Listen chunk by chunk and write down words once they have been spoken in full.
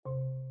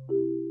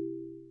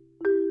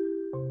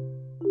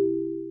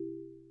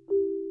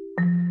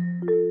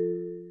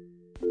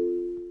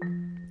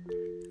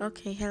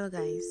Okay, hello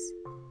guys,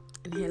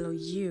 and hello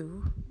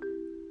you,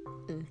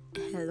 and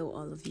hello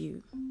all of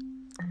you.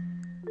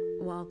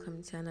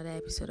 Welcome to another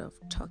episode of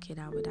Talk It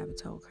Out with Abby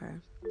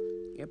Talker.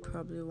 You're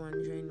probably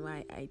wondering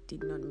why I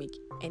did not make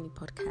any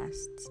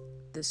podcasts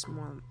this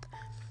month.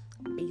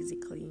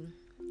 Basically,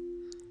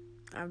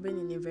 I've been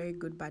in a very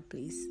good bad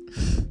place.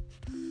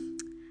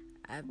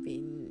 I've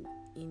been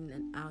in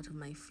and out of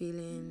my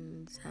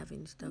feelings,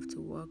 having stuff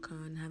to work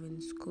on, having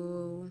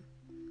school,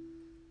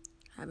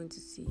 having to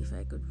see if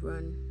I could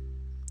run.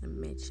 I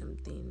made some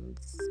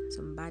things,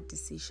 some bad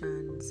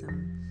decisions,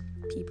 some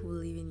people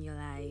leaving your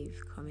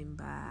life, coming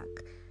back,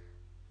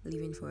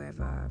 living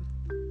forever,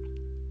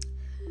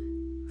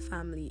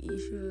 family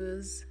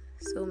issues.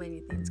 So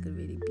many things could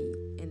really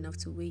be enough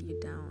to weigh you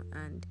down,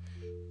 and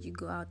you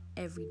go out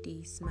every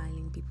day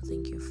smiling. People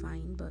think you're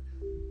fine, but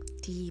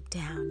deep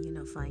down, you're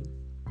not fine.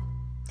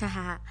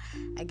 Haha,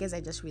 I guess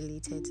I just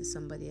related to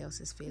somebody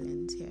else's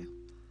feelings here.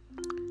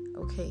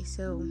 Okay,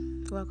 so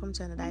welcome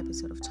to another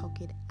episode of Talk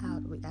It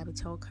Out with Abby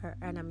Talker,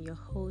 and I'm your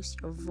host,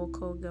 your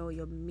vocal girl,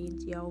 your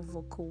medial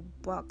vocal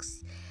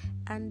box,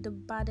 and the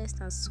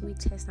baddest and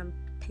sweetest and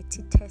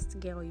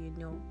petitest girl you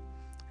know,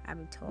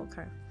 Abby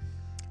Talker.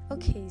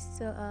 Okay,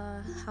 so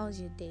how's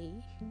your day,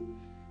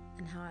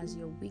 and how has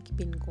your week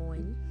been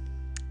going?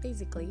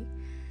 Basically,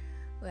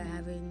 we're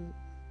having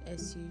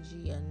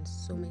SUG and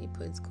so many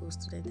political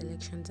student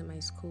elections in my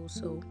school,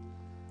 so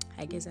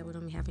I guess I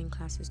wouldn't be having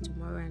classes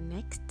tomorrow and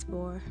next,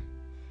 or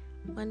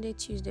Monday,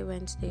 Tuesday,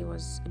 Wednesday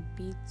was a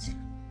bit,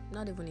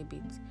 not even a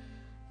bit,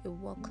 a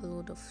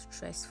workload of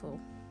stressful.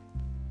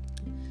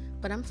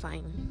 But I'm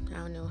fine. I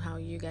don't know how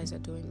you guys are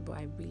doing, but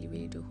I really,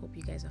 really do hope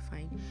you guys are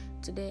fine.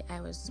 Today, I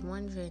was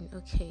wondering,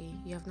 okay,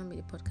 you have not made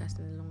a podcast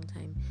in a long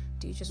time.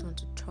 Do you just want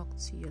to talk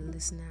to your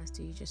listeners?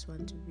 Do you just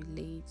want to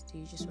relate? Do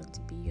you just want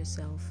to be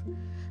yourself?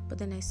 But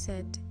then I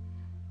said,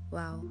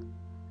 wow,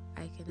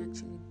 I can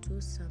actually do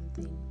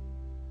something.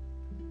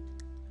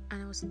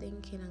 And I was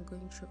thinking and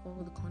going through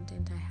all the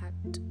content I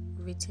had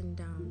written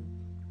down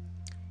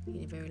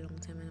in a very long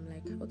time, and I'm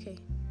like, okay,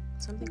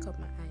 something caught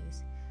my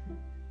eyes,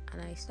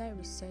 and I started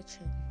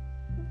researching,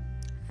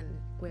 and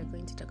we're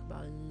going to talk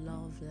about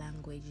love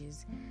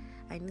languages.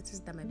 I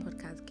noticed that my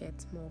podcast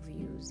gets more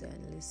views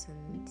and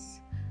listens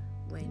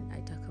when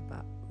I talk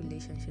about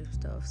relationship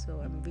stuff,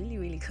 so I'm really,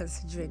 really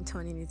considering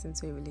turning it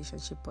into a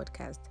relationship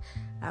podcast.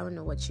 I don't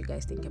know what you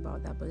guys think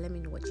about that, but let me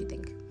know what you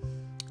think.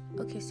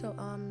 Okay, so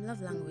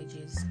love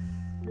languages.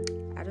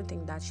 I don't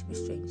think that should be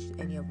strange to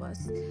any of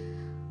us.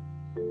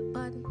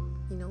 But,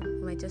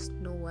 we might just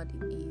know what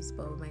it is,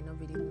 but we might not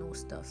really know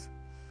stuff.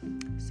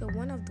 So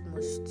one of the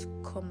most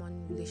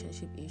common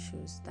relationship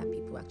issues that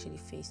people actually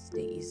face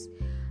today is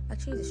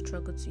actually the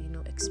struggle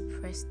to,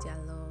 express their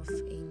love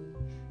in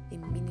a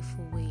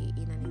meaningful way,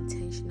 in an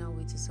intentional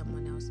way to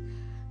someone else.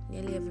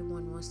 Nearly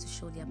everyone wants to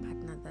show their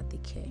partner that they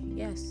care.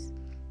 Yes,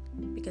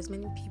 because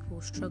many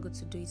people struggle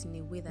to do it in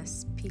a way that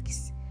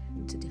speaks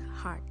to the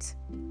heart.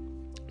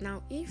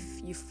 Now, if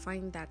you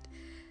find that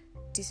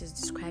this is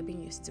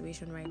describing your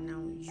situation right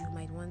now, you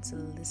might want to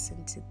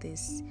listen to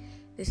this.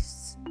 This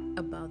is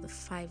about the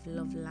 5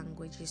 love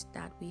languages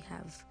that we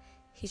have.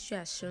 History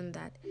has shown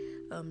that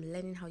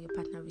learning how your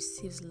partner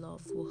receives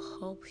love will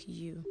help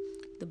you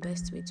the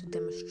best way to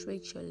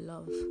demonstrate your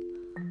love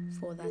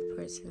for that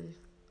person.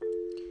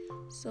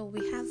 So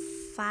we have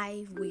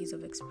 5 ways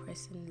of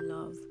expressing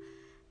love,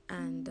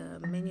 and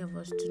many of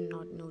us do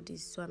not know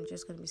this, so I'm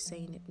just going to be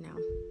saying it now.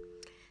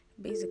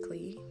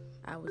 Basically,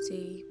 I would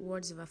say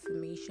words of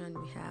affirmation.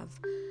 We have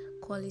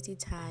quality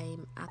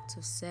time, acts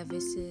of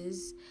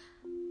services,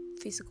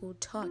 physical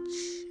touch,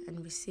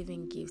 and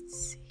receiving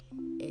gifts.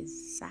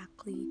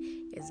 Exactly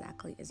as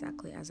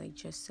I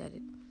just said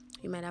it.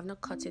 You might have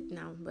not caught it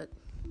now, but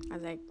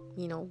as I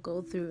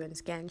go through and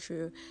scan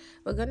through,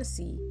 we're going to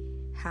see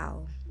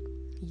how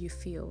you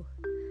feel,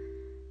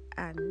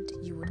 and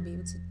you would be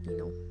able to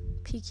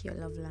pick your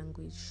love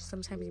language.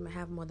 Sometimes you might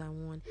have more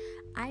than one.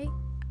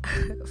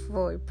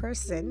 For a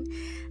person,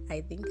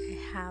 I think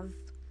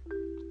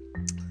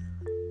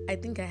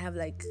I have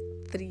like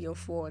 3 or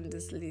 4 on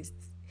this list,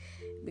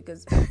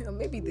 because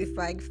maybe the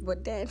 5,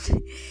 but then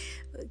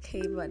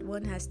okay, but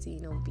one has to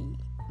be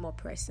more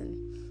present.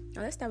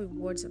 Now let's start with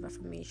words of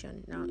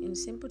affirmation. Now, in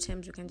simple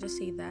terms, we can just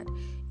say that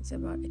it's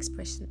about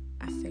expressing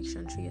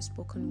affection through your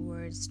spoken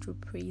words, through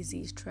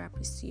praises, through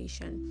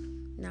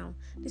appreciation. Now,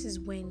 this is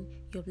when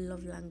your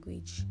love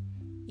language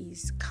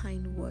is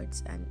kind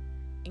words and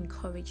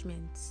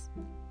encouragement.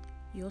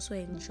 You also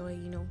enjoy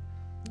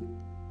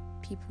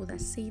people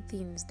that say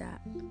things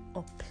that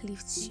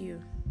uplifts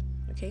you.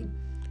 Okay,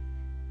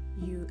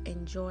 you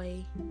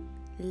enjoy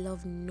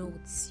love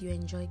notes, you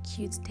enjoy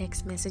cute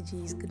text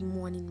messages. Good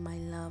morning, my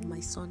love, my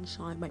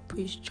sunshine, my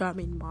prince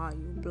charming, Mario,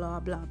 blah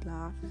blah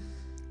blah.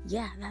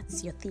 Yeah,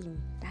 that's your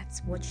thing.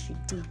 That's what you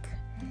dig.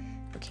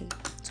 Okay,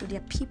 so there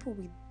are people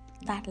with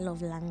that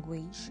love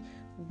language,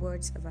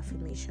 words of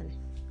affirmation.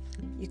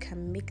 You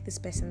can make this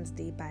person's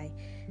day by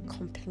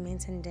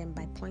complimenting them,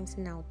 by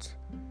pointing out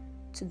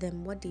to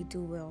them what they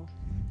do well.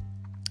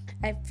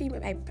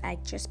 I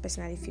just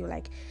personally feel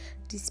like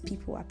these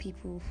people are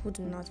people who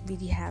do not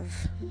really have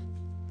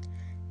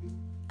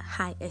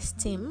high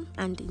esteem,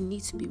 and they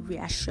need to be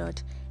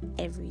reassured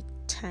every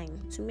time.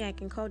 To me, I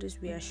can call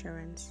this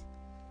reassurance.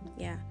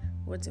 Yeah,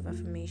 words of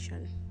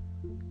affirmation.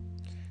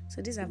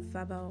 So these are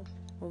verbal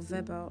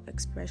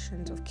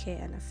expressions of care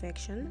and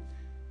affection.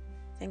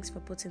 Thanks for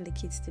putting the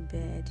kids to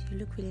bed. You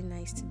look really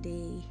nice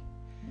today.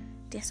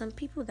 There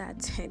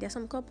are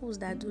some couples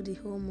that do the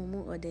whole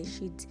mumu or their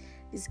shit,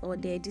 this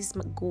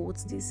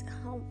goats, this.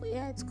 Oh,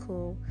 yeah, it's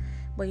cool,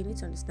 but you need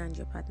to understand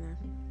your partner.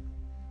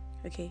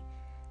 Okay,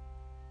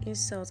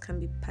 insults can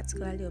be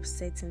particularly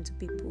upsetting to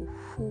people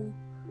who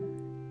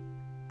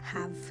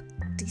have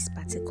this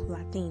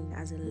particular thing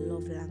as a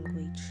love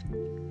language.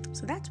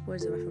 So that's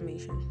words of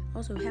affirmation.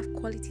 Also, we have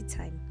quality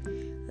time.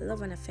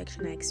 Love and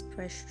affection are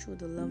expressed through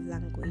the love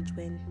language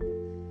when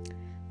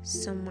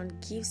someone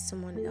gives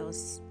someone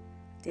else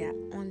their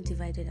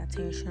undivided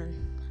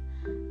attention.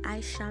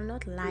 I shall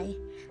not lie.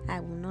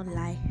 I will not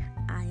lie.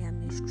 I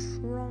am a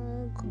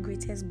strong,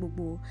 greatest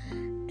bobo,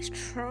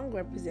 strong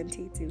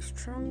representative,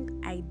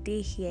 strong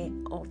idea here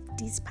of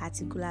this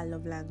particular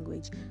love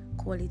language,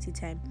 quality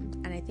time.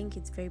 And I think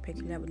it's very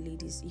peculiar with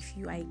ladies. If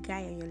you are a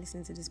guy and you're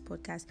listening to this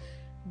podcast,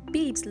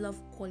 babes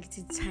love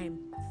quality time.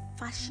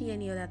 Fashy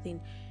any other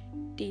thing.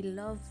 They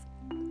love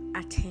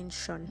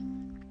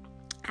attention.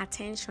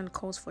 Attention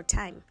calls for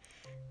time,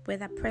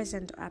 whether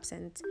present or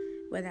absent,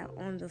 whether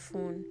on the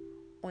phone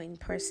or in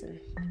person.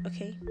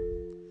 Okay?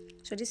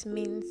 So this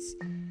means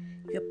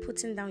you're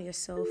putting down your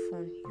cell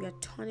phone, you're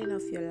turning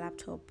off your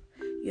laptop,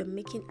 you're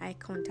making eye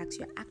contact,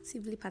 you're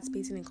actively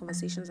participating in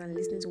conversations and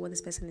listening to what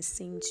this person is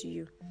saying to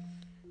you.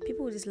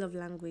 People with this love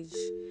language,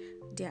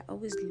 they are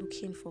always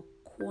looking for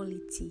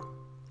quality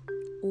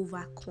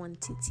over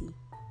quantity.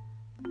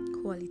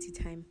 Quality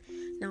time.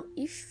 Now,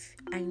 if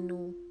I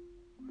know,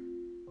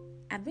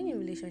 I've been in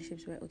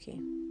relationships where, okay,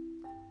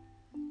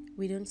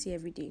 we don't see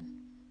every day,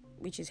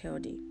 which is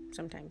healthy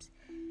sometimes.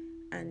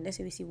 And let's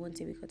say we see once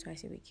a week or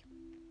twice a week.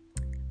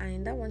 And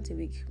in that once a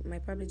week, we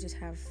might probably just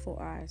have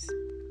 4 hours.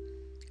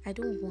 I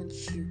don't want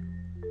you.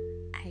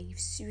 I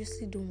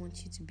seriously don't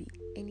want you to be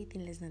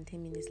anything less than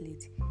 10 minutes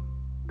late.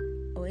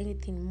 Or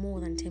anything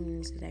more than 10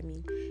 minutes late,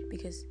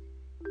 because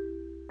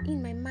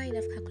in my mind,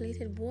 I've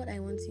calculated what I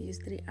want to use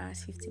 3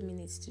 hours, 50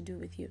 minutes to do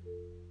with you.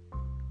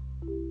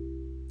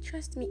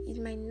 Trust me, it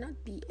might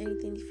not be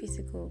anything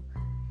physical.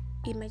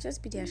 It might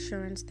just be the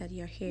assurance that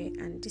you're here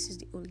and this is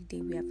the only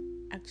day we have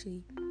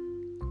actually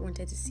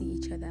wanted to see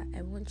each other.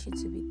 I want you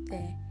to be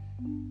there.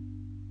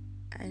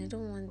 And I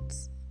don't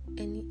want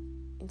any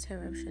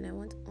interruption. I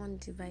want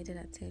undivided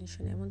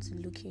attention. I want to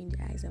look you in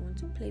the eyes. I want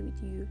to play with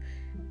you.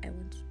 I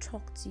want to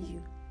talk to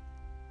you.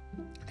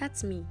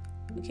 That's me,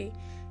 okay?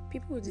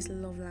 People with this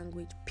love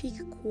language pick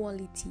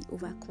quality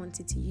over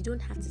quantity. You don't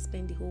have to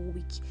spend the whole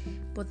week,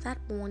 but that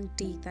one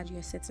day that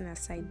you're setting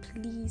aside,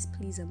 please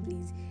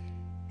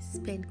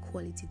spend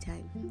quality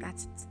time.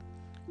 That's it.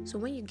 So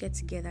when you get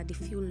together, they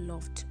feel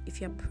loved. If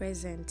you're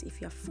present,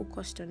 if you're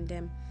focused on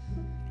them,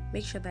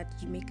 make sure that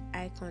you make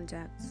eye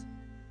contact.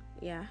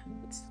 Yeah,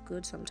 it's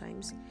good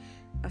sometimes.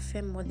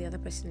 Affirm what the other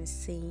person is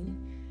saying.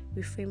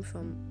 Refrain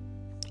from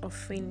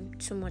offering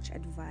too much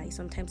advice.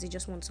 Sometimes they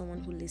just want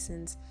someone who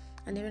listens.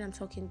 And then when I'm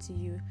talking to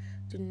you,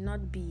 do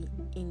not be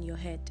in your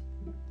head.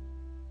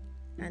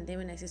 And then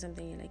when I say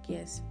something, you're like,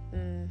 yes,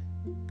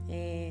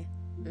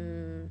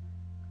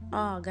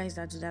 guys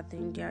that do that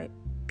thing, they're a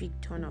big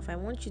turn off. I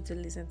want you to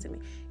listen to me.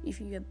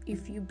 If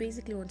you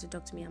basically want to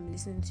talk to me, I'm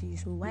listening to you.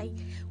 So why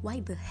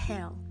the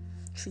hell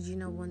should you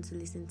not want to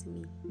listen to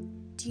me?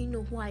 Do you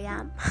know who I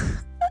am?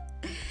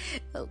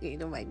 Okay,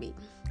 don't mind me.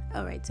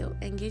 Alright, so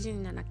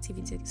engaging in an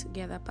activity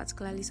together,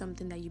 particularly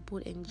something that you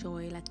both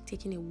enjoy, like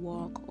taking a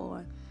walk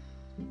or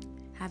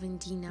having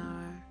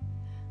dinner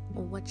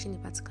or watching a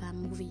particular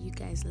movie you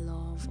guys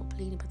love or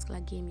playing a particular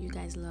game you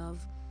guys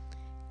love.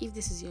 If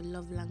this is your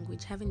love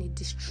language, having a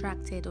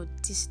distracted or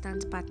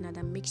distant partner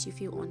that makes you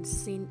feel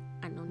unseen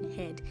and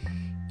unheard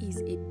is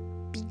the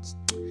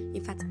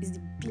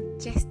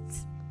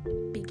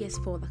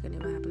biggest fault that can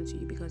ever happen to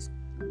you, because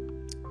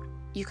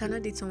you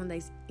cannot date someone that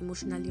is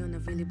emotionally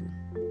unavailable.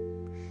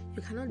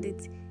 You cannot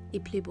date a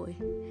playboy.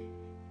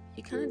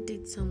 You cannot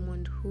date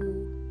someone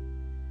who,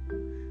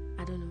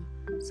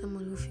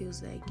 someone who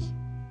feels like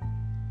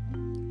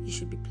you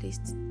should be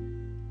placed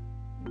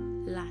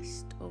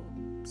last or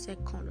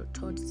second or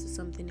third to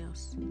something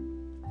else.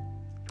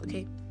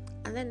 Okay?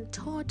 And then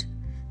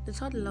the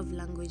third love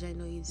language I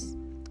know is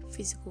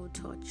physical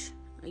touch.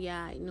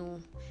 Yeah, I know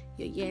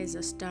your ears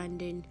are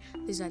standing.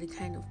 These are the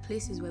kind of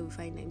places where we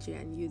find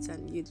Nigerian youths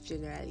and youth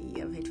generally.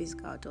 You have had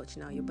physical touch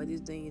now, your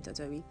body's doing it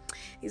totally.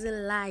 It's a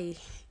lie.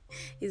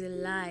 It's a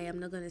lie. I'm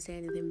not gonna say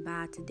anything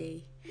bad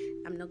today.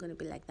 I'm not gonna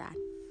be like that.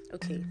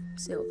 Okay,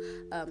 so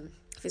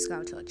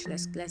physical touch.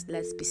 Let's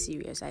be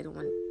serious. I don't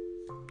want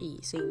to be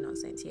saying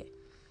nonsense here.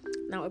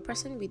 Now, a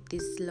person with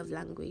this love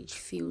language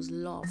feels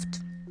loved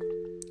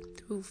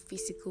through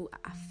physical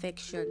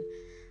affection.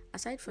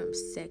 Aside from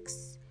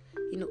sex,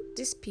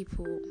 these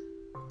people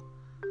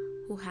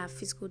people have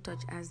physical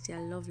touch as their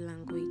love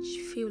language.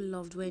 Feel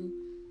loved when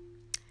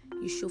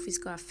you show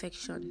physical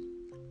affection.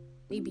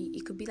 Maybe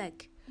it could be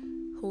like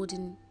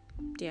holding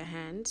their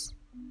hands,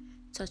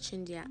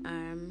 touching their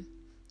arm,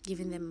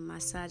 giving them a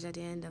massage at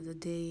the end of the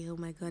day. Oh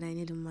my God, I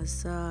need a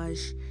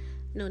massage.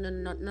 No,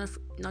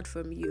 not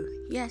from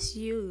you. Yes,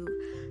 you.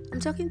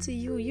 I'm talking to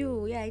you.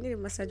 You. Yeah, I need a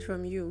massage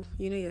from you.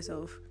 You know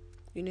yourself.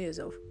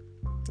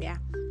 Yeah.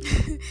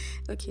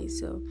 Okay,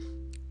 so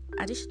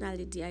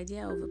additionally, the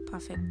idea of a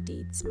perfect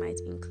date might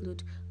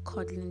include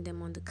cuddling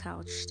them on the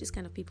couch. These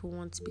kind of people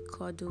want to be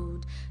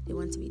cuddled, they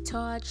want to be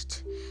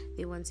touched,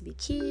 they want to be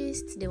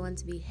kissed, they want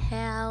to be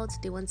held,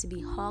 they want to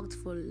be hugged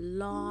for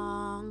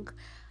long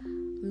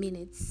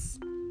minutes.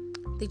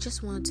 They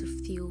just want to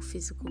feel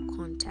physical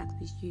contact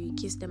with you. It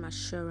gives them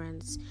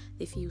assurance.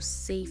 They feel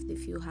safe, they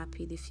feel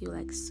happy, they feel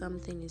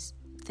something is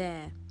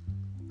there.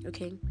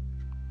 Okay?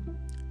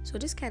 So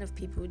this kind of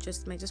people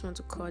might just want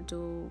to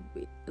cuddle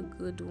with a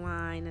good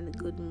wine and a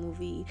good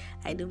movie.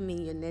 I don't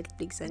mean your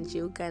Netflix and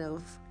chill kind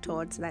of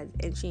thoughts that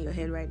entering your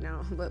head right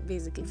now, but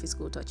basically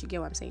physical touch. You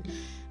get what I'm saying?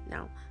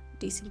 Now,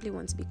 they simply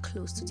want to be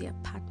close to their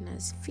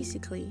partners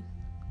physically.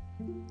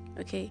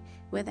 Okay?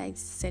 Whether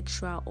it's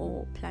sexual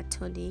or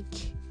platonic,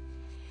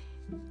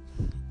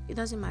 it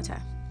doesn't matter.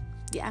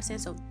 The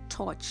absence of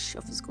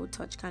physical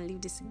touch, can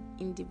leave these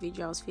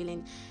individuals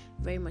feeling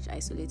very much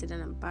isolated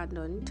and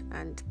abandoned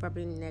and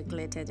probably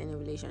neglected in a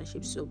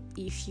relationship. So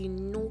if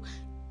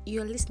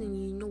you're listening,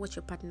 you know what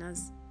your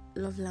partner's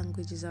love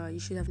languages are. You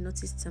should have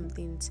noticed some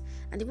things.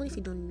 And even if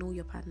you don't know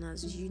your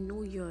partner's, you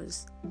know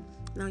yours.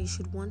 Now you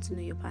should want to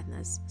know your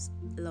partner's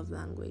love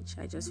language.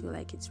 I just feel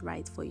like it's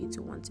right for you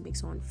to want to make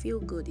someone feel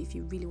good if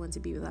you really want to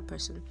be with that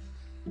person.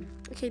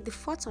 Okay, the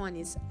fourth one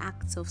is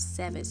acts of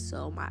service.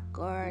 Oh my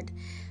God,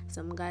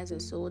 some guys are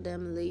so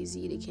damn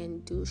lazy. They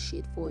can't do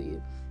shit for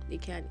you. They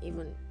can't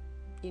even,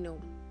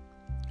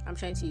 I'm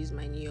trying to use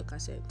my New York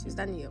accent. Is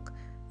that New York?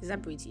 Is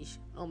that British?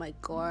 Oh my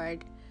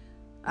God,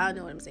 I don't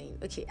know what I'm saying.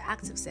 Okay,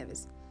 acts of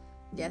service.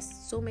 There's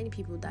so many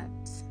people that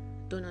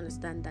don't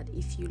understand that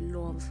if you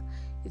love,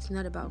 it's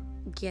not about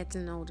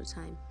getting all the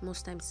time.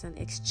 Most times it's an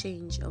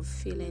exchange of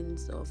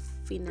feelings, of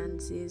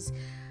finances,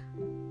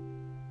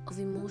 of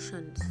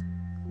emotions,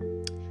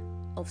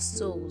 of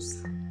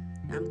souls.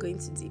 I'm going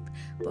too deep,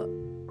 but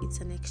it's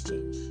an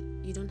exchange.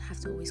 You don't have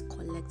to always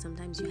collect.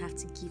 Sometimes you have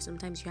to give.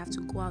 Sometimes you have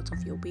to go out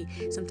of your way.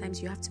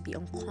 Sometimes you have to be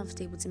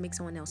uncomfortable to make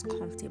someone else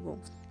comfortable,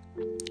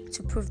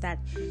 to prove that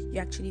you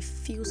actually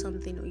feel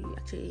something or you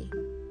actually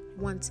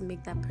want to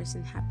make that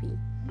person happy.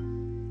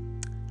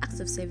 Acts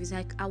of service,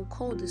 I will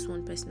call this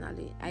one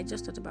personally. I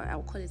just thought about it. I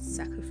will call it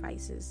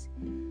sacrifices.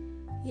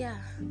 Yeah,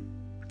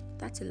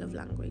 that's a love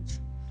language.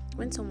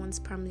 When someone's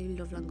primary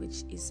love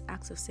language is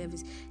acts of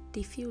service,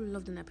 they feel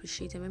loved and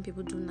appreciated when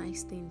people do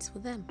nice things for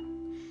them.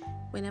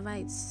 Whenever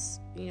it's,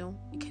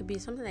 it could be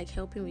something like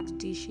helping with the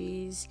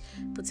dishes,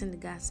 putting the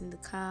gas in the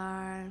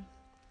car,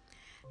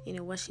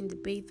 washing the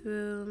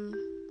bathroom.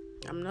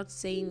 I'm not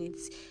saying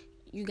it's,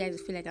 you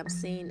guys feel like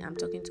I'm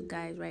talking to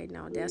guys right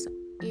now.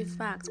 In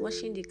fact,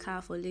 washing the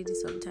car for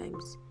ladies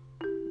sometimes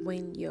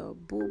when your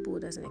boo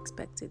doesn't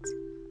expect it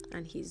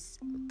and he's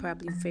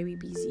probably very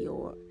busy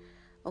or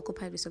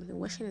occupied with something,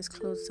 washing his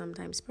clothes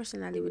sometimes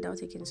personally without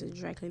taking it to the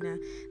dry cleaner.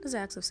 Those are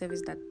acts of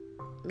service that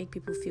make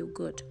people feel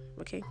good.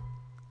 Okay,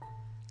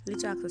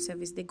 little acts of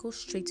service, they go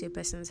straight to a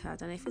person's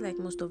heart, and I feel like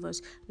most of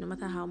us, no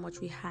matter how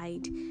much we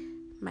hide,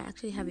 might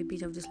actually have a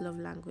bit of this love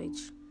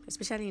language,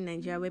 especially in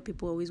Nigeria where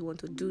people always want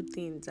to do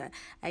things.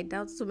 I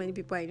doubt so many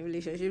people are in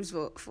relationships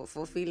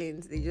for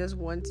feelings. They just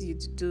want you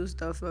to do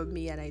stuff for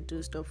me and I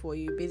do stuff for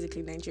you.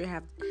 Basically,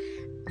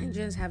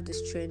 Nigerians have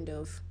this trend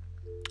of,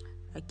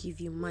 I give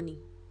you money,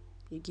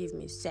 you give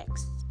me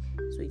sex.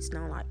 So it's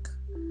now like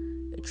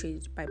a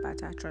trade by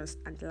barter,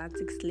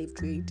 transatlantic slave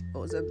trade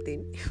or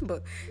something.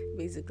 But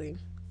basically,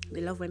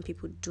 they love when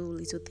people do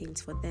little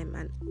things for them,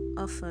 and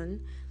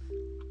often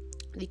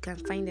you can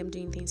find them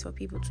doing things for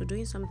people. So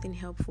doing something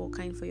helpful,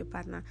 kind for your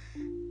partner.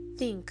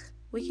 Think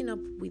waking up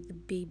with the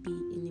baby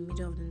in the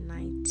middle of the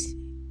night,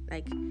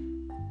 like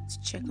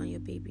to check on your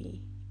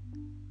baby.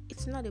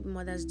 It's not a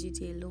mother's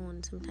duty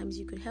alone. Sometimes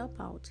you could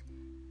help out.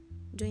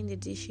 Doing the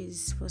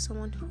dishes for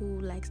someone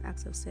who likes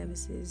acts of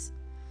services,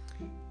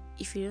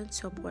 if you don't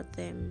support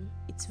them,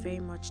 it's very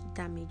much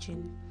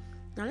damaging.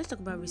 Now let's talk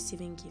about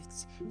receiving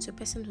gifts. So a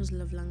person whose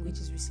love language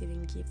is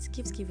receiving gifts.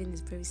 Gift giving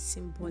is very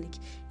symbolic.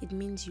 It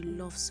means you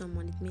love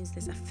someone. It means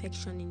there's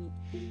affection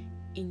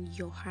in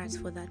your heart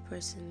for that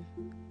person.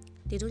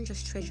 They don't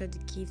just treasure the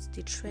gifts,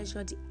 they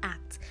treasure the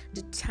act,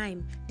 the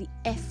time, the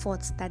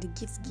effort that the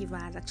gift giver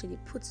has actually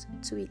put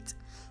to it.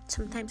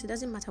 Sometimes it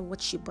doesn't matter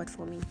what she bought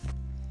for me.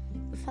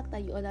 The fact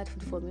that you ordered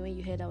food for me when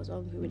you heard I was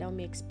hungry without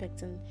me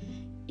expecting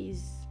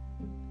is,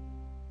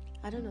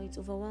 I don't know, it's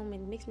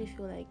overwhelming. It makes me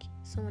feel like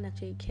someone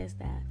actually cares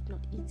that I've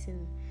not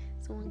eaten.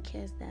 Someone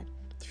cares that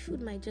the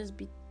food might just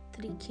be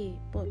 3K,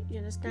 but you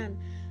understand,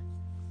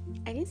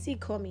 I didn't see it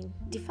coming.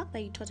 The fact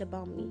that you thought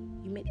about me,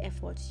 you made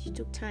effort, you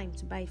took time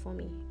to buy it for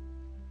me.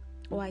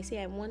 Or I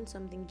say I want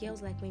something.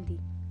 Girls like when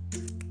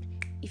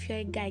if you're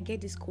a guy,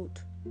 get this code.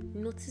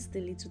 Notice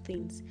the little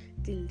things.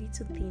 The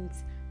little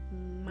things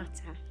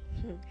matter.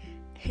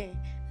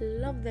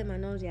 Love them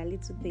and all their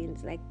little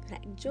things. Like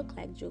joke.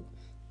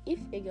 If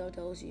a girl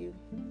tells you,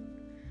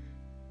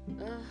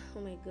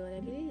 oh my god, I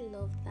really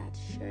love that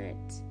shirt,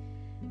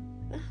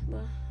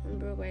 but I'm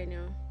broke right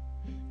now,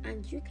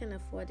 and you can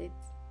afford it,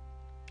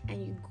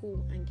 and you go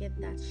and get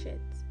that shirt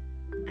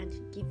and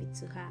give it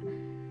to her,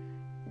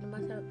 no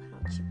matter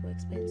how cheap or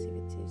expensive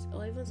it is,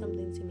 or even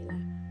something similar,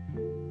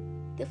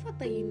 the fact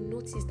that you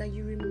noticed, that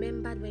you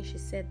remembered when she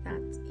said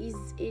that, is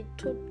a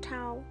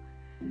total,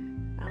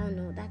 I don't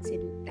know, that's a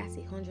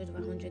 100 over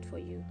 100 for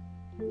you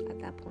at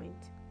that point.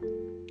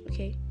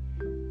 Okay,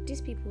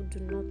 these people do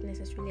not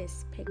necessarily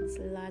expect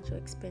large or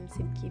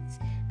expensive gifts.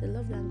 The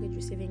love language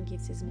receiving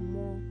gifts is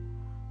more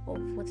of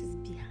what is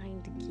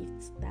behind the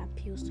gifts that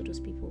appeals to those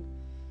people.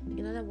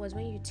 In other words,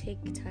 when you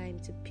take time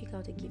to pick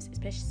out a gift,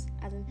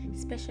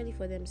 especially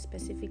for them,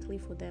 specifically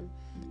for them,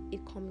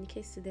 it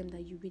communicates to them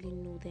that you really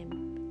know them.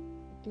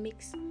 It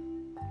makes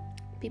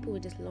people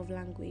with this love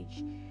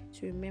language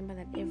to remember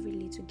that every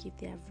little gift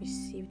they have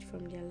received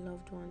from their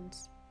loved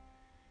ones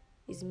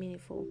is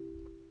meaningful,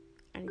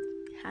 and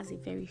it has a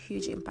very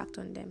huge impact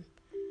on them.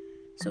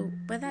 So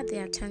whether they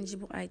are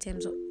tangible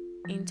items or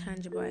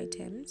intangible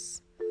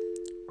items,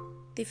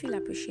 they feel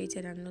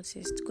appreciated and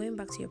noticed. Going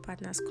back to your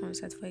partner's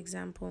concert, for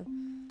example,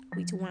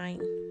 with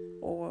wine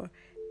or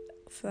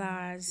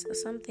flowers or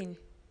something,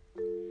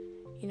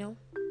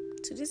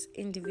 to this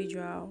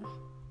individual,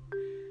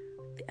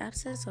 the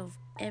absence of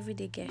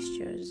everyday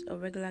gestures or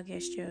regular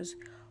gestures,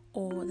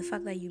 or the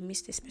fact that you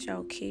missed a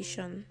special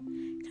occasion,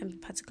 can be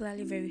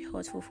particularly very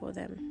hurtful for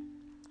them.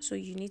 So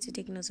you need to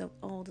take note of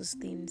all those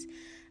things.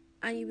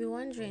 And you'll be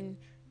wondering,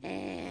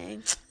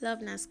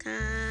 love na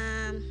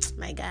scam,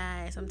 my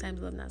guy. Sometimes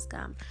love na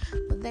scam.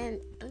 But then,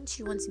 don't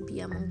you want to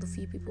be among the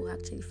few people who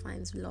actually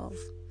finds love,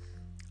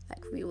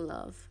 like real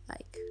love?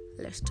 Like,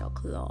 let's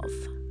talk love.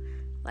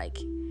 Like,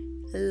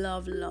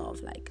 love.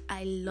 Like,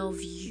 I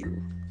love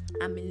you.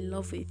 I'm in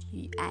love with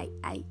you.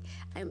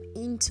 I'm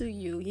into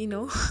you.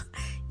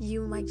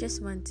 You might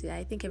just want to.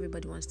 I think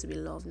everybody wants to be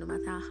loved, no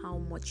matter how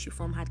much you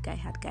form hard guy.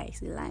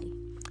 It's a lie.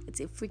 It's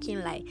a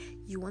freaking lie.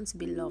 You want to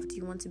be loved.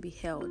 You want to be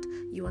held.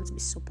 You want to be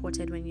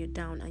supported when you're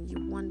down, and you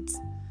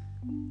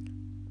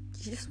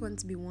just want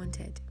to be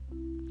wanted.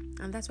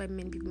 And that's why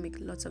many people make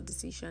lots of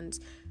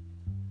decisions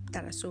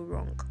that are so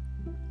wrong.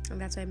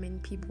 And that's why many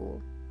people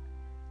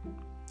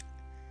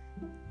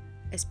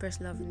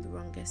express love in the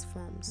wrongest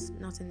forms,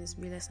 not in its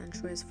realest and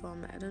truest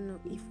form. I don't know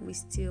if we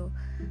still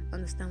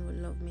understand what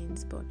love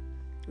means, but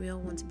we all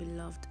want to be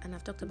loved. And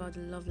I've talked about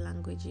the love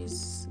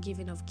languages,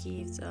 giving of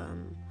gifts.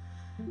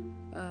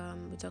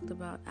 We talked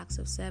about acts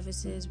of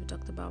services. We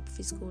talked about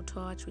physical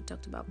touch. We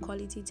talked about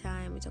quality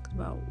time. We talked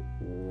about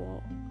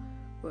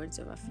words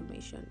of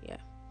affirmation. Yeah,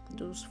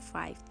 those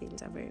 5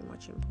 things are very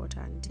much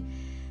important.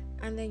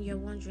 And then you're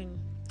wondering,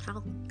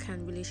 how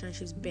can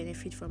relationships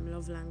benefit from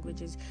love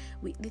languages?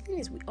 The thing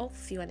is, we all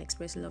feel and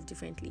express love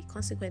differently.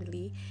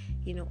 Consequently,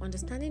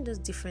 understanding those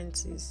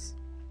differences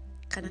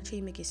can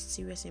actually make a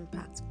serious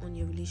impact on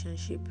your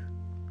relationship.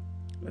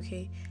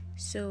 Okay,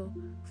 so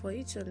for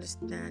you to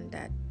understand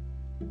that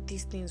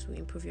these things will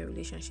improve your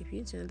relationship, you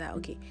need to know that,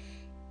 okay,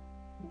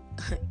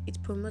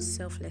 it promotes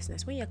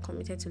selflessness. When you're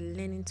committed to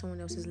learning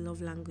someone else's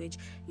love language,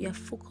 you're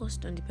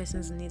focused on the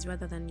person's needs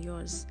rather than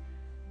yours.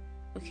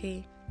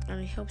 Okay,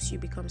 and it helps you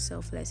become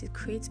selfless. It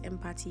creates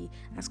empathy.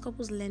 As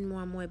couples learn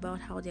more and more about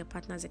how their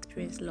partners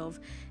experience love,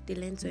 they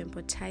learn to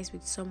empathize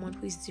with someone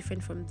who is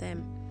different from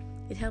them.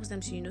 It helps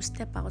them to,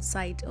 step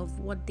outside of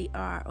what they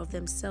are, of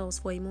themselves,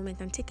 for a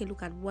moment, and take a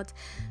look at what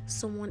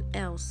someone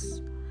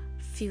else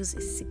feels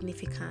is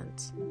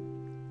significant.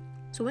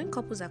 So when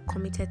couples are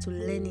committed to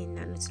learning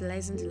and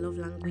utilizing the love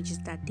languages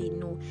that they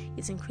know,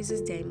 it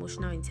increases their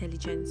emotional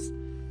intelligence.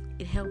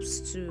 It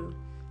helps you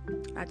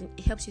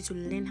to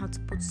learn how to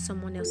put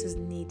someone else's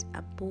need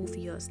above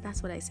yours.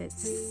 That's what I said,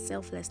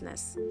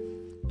 selflessness.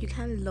 You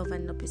can't love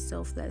and not be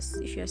selfless.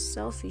 If you're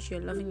selfish,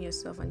 you're loving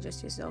yourself and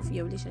just yourself,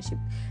 your relationship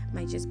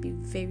might just be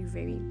very,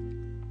 very,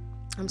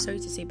 I'm sorry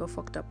to say, but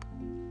fucked up.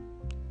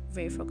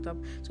 Very fucked up.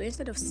 So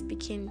instead of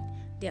speaking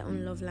their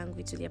own love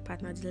language to their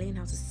partner, they learn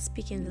how to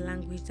speak in the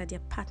language that their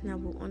partner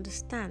will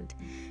understand.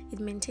 It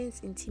maintains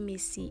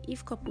intimacy.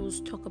 If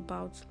couples talk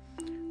about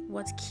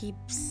what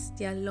keeps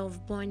their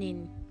love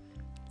burning,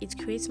 it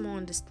creates more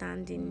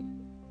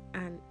understanding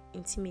and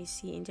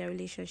intimacy in their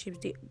relationships.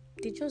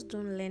 They just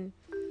don't learn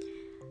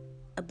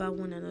about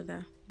one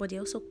another, but they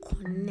also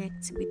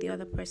connect with the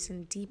other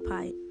person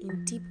deeper,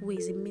 in deep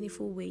ways, in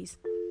meaningful ways.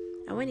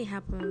 And when it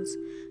happens,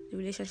 the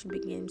relationship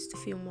begins to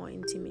feel more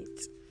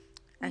intimate.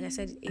 Like I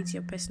said, it's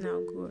your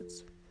personal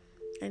growth.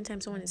 Anytime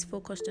someone is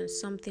focused on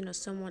something or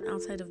someone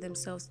outside of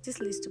themselves, this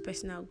leads to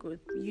personal growth.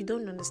 You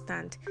don't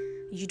understand.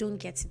 You don't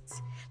get it.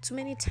 Too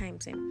many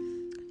times,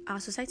 our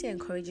society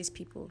encourages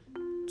people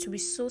to be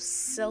so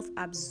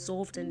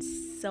self-absorbed and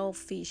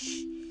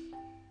selfish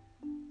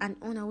and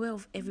unaware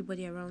of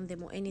everybody around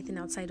them or anything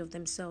outside of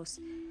themselves.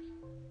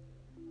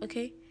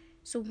 Okay?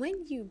 So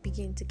when you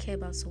begin to care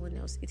about someone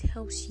else, it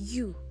helps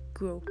you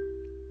grow.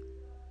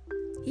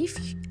 If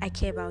I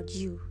care about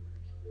you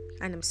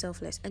and I'm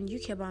selfless, and you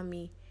care about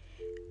me,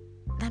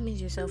 that means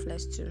you're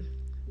selfless too.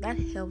 That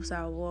helps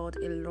our world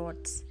a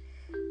lot.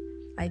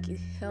 Like, it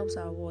helps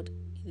our world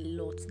a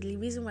lot. The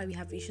reason why we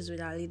have issues with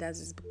our leaders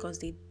is because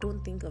they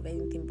don't think of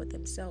anything but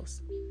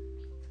themselves.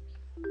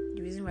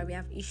 The reason why we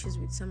have issues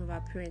with some of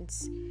our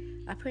parents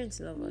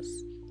love us,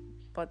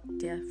 but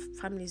there are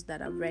families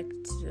that are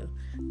wrecked,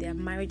 there are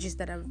marriages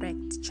that are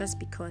wrecked just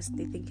because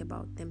they think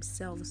about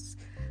themselves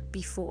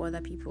before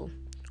other people,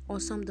 or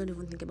some don't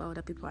even think about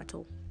other people at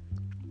all.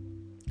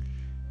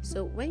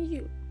 So when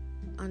you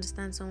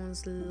understand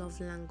someone's love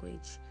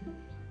language,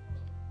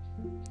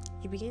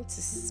 you begin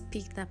to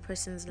speak that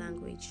person's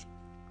language.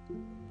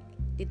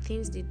 The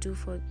things they do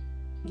for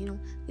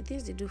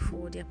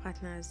their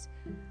partners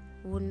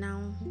will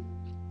now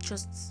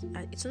just,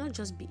 it will not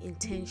just be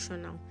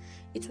intentional,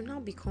 it will now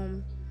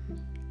become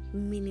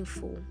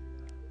meaningful.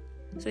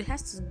 So it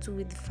has to do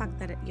with the fact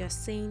that you're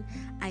saying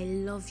I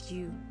love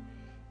you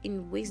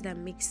in ways that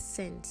make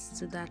sense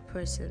to that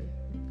person.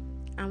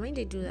 And when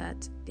they do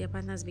that, their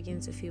partners begin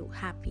to feel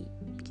happy,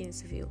 begin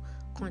to feel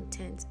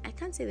content. I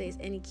can't say there is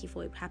any key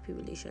for a happy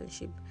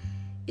relationship.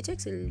 It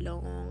takes a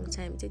long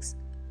time, it takes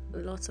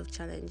lots of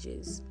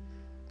challenges.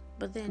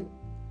 But then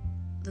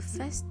the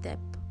first step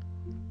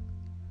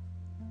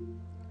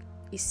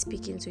is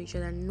speaking to each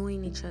other,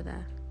 knowing each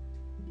other.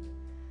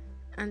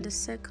 And the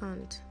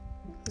second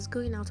is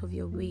going out of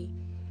your way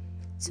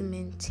to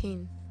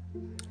maintain.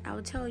 I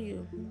will tell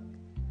you,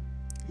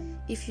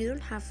 if you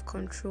don't have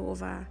control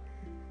over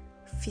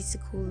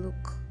physical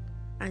look,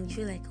 and you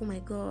feel like, oh my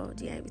god,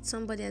 yeah, with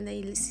somebody, and then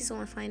you see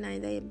someone fine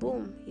and then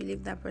boom, you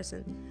leave that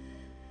person.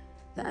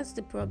 That's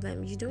the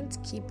problem. You don't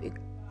keep a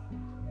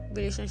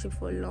relationship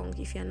for long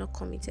if you're not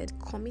committed.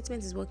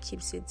 Commitment is what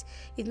keeps it.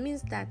 It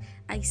means that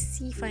I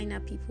see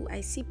finer people,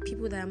 I see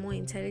people that are more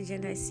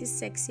intelligent, I see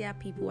sexier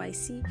people, I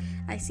see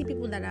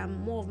people that are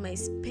more of my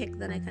spec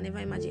than I can ever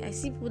imagine. I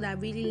see people that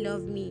really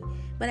love me,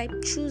 but I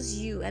choose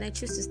you, and I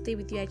choose to stay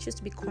with you. I choose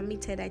to be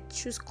committed. I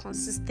choose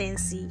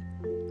consistency.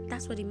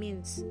 That's what it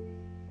means.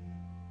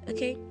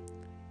 Okay?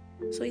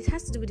 So it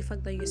has to do with the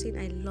fact that you're saying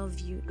I love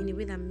you in a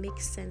way that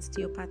makes sense to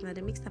your partner,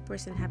 that makes that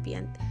person happy.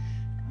 And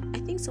I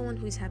think someone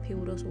who is happy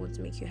would also want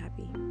to make you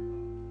happy.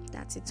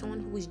 That's it.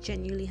 Someone who is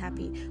genuinely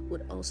happy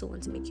would also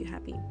want to make you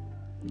happy.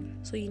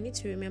 So you need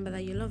to remember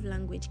that your love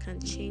language can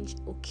change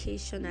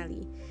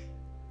occasionally.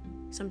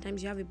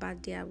 Sometimes you have a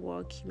bad day at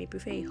work, you may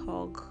prefer a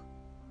hug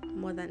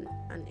more than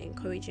an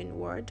encouraging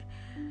word.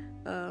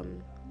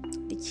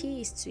 The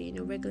key is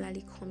to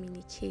regularly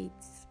communicate.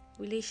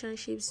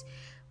 Relationships,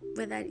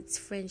 whether it's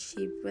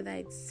friendship, whether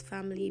it's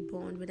family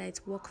bond, whether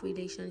it's work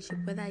relationship,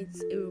 whether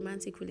it's a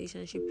romantic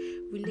relationship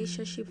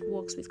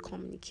works with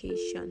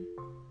communication.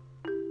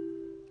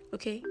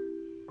 Okay?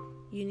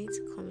 You need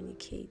to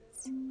communicate.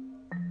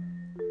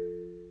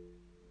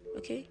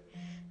 Okay?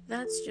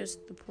 That's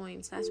just the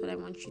point. That's what I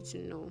want you to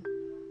know.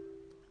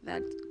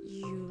 That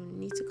you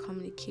need to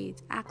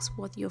communicate. Ask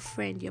what your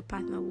friend, your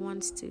partner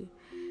wants to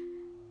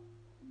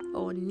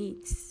or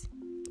needs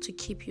to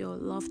keep your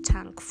love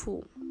tank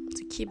full,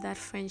 to keep that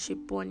friendship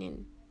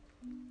burning.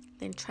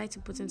 Then try to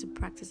put into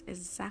practice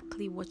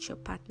exactly what your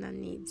partner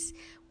needs.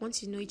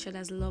 Once you know each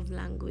other's love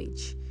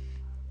language,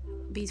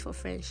 be it for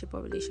friendship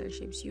or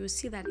relationships, you will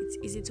see that it's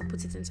easy to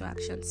put it into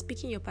action.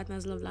 Speaking your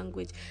partner's love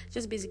language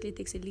just basically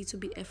takes a little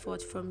bit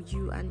effort from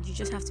you, and you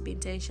just have to be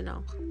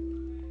intentional.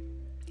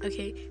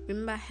 Okay?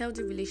 Remember,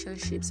 healthy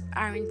relationships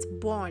aren't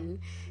born,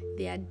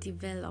 they are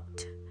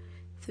developed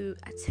through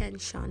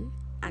attention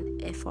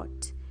and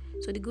effort.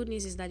 So the good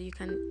news is that you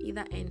can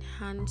either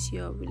enhance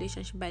your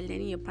relationship by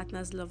learning your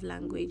partner's love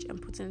language and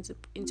put it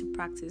into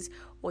practice,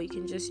 or you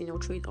can just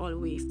throw it all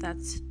away if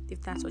that's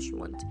what you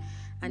want.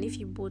 And if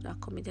you both are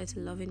committed to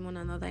loving one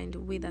another in the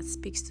way that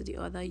speaks to the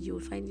other, you will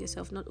find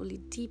yourself not only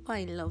deeper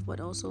in love but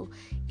also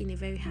in a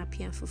very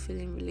happy and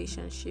fulfilling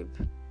relationship.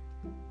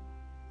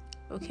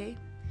 Okay?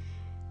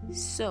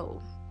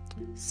 So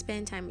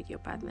spend time with your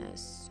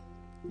partners.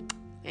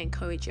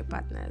 Encourage your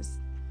partners.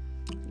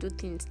 Do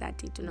things that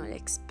they do not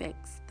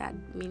expect that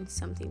means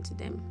something to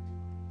them.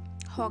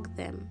 Hug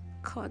them,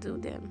 cuddle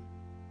them,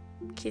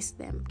 kiss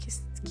them,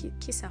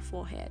 kiss her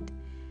forehead,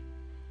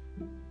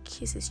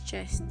 kiss his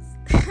chest.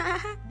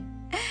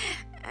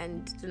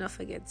 And do not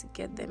forget to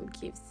get them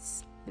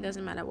gifts. It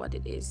doesn't matter what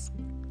it is.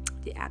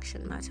 The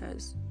action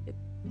matters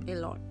a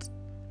lot.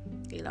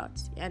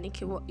 And it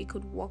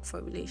could work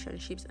for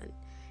relationships and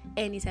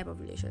any type of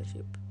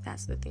relationship.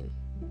 That's the thing.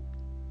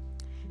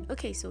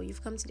 Okay, so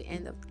you've come to the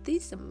end of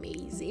this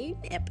amazing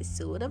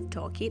episode of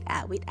Talk It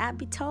Out with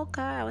Abby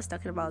Talker. I was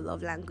talking about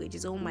love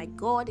languages. Oh my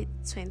god,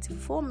 it's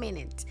 24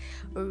 minutes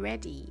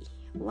already.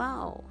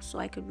 Wow, so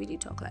I could really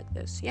talk like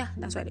this. Yeah,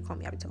 that's why they call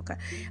me Abby Talker.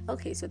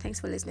 Okay, so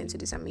thanks for listening to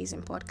this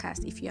amazing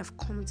podcast. If you have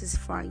come this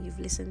far, you've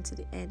listened to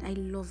the end, I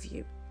love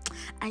you.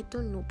 I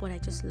don't know, but I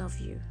just love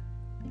you.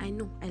 I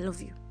know, I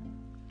love you.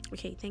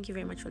 Okay, thank you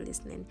very much for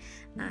listening.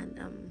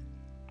 And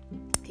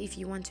if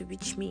you want to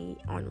reach me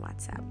on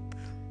WhatsApp,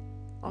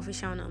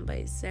 official number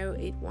is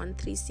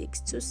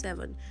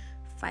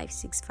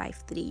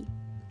 08136275653.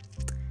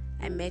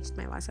 I merged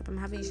my WhatsApp. I'm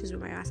having issues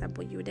with my WhatsApp,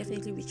 but you will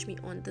definitely reach me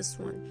on this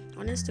one.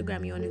 On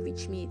Instagram, you want to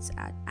reach me, it's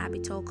at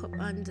abitalker_.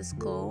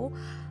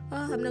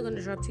 I'm not going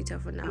to drop Twitter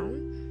for now.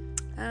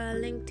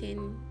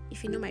 LinkedIn,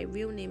 if you know my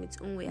real name, it's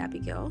Onwe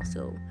Abigail.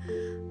 So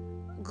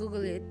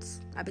Google it,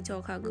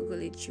 Abitalker,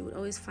 Google it. You would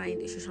always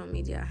find a social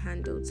media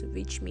handle to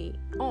reach me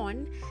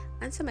on.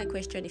 Answer my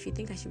question if you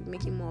think I should be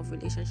making more of a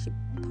relationship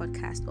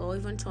podcast, or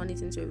even turn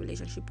it into a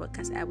relationship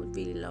podcast. I would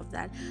really love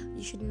that.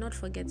 You should not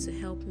forget to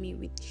help me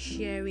with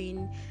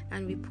sharing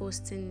and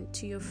reposting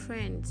to your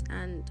friends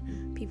and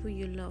people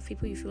you love,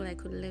 people you feel like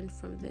could learn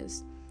from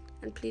this.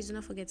 And please do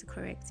not forget to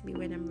correct me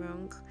when I'm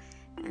wrong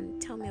and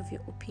tell me of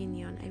your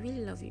opinion. I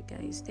really love you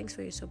guys. Thanks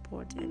for your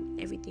support and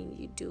everything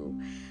you do.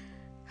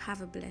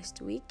 Have a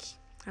blessed week.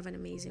 Have an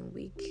amazing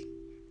week.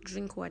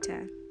 Drink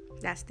water.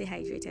 Stay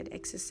hydrated.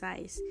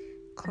 Exercise.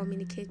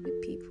 Communicate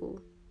with people.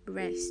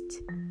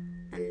 Rest.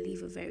 And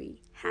live a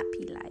very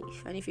happy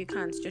life. And if you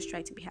can't, just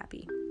try to be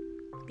happy.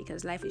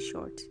 Because life is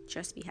short.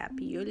 Just be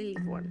happy. You only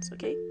live once,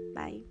 okay?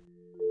 Bye.